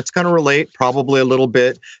 1, and it's going to relate probably a little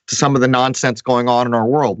bit to some of the nonsense going on in our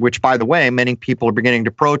world, which, by the way, many people are beginning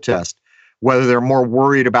to protest, whether they're more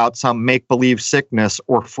worried about some make-believe sickness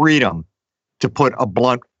or freedom, to put a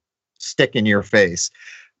blunt stick in your face.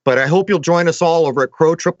 But I hope you'll join us all over at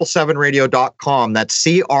crow777radio.com. That's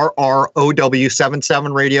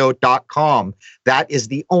CRROW77radio.com. That is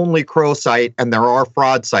the only Crow site, and there are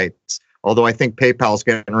fraud sites, although I think PayPal's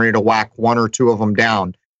getting ready to whack 1 or 2 of them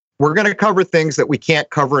down. We're going to cover things that we can't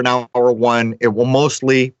cover in hour 1. It will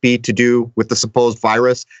mostly be to do with the supposed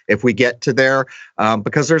virus if we get to there,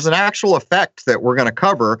 because there's an actual effect that we're going to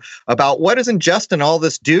cover about what does ingesting all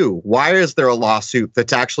this do? Why is there a lawsuit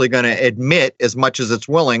that's actually going to admit, as much as it's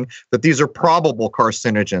willing, that these are probable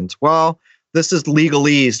carcinogens? Well, this is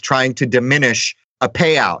legalese trying to diminish a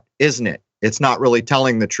payout, isn't it? It's not really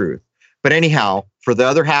telling the truth. But anyhow, for the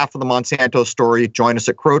other half of the Monsanto story, join us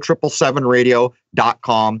at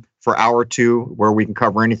crow777radio.com for hour 2, where we can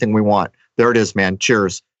cover anything we want. There it is, man.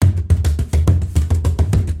 Cheers.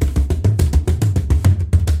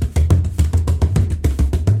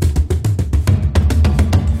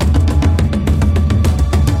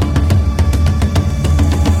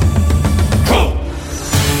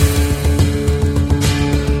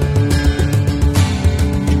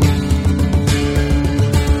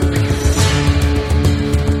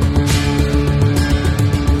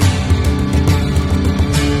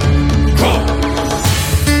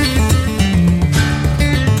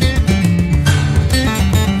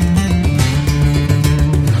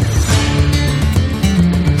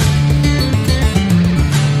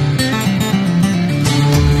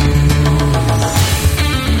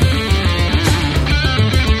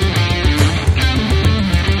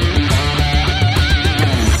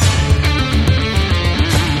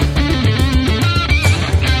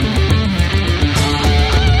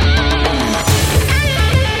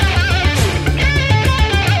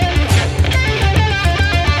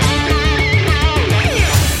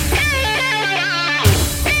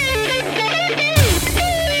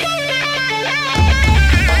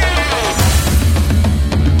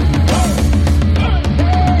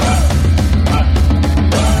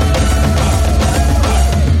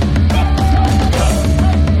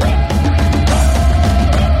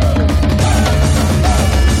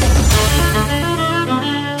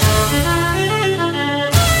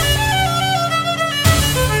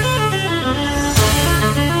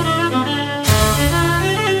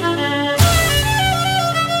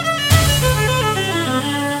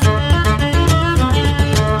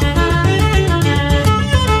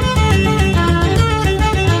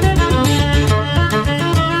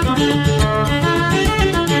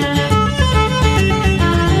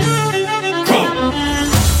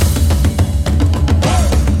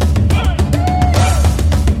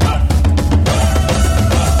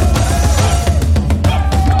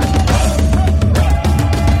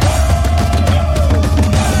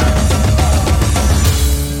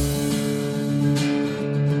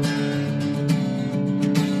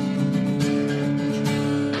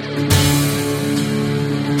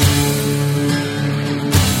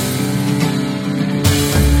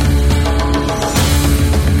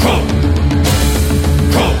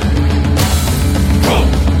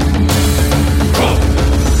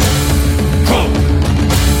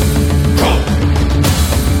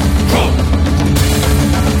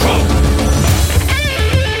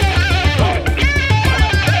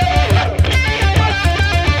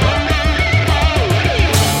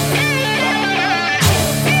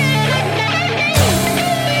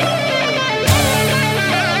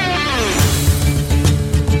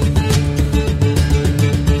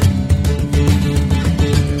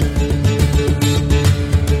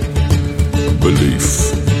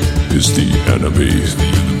 is the enemy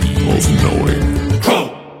of knowing.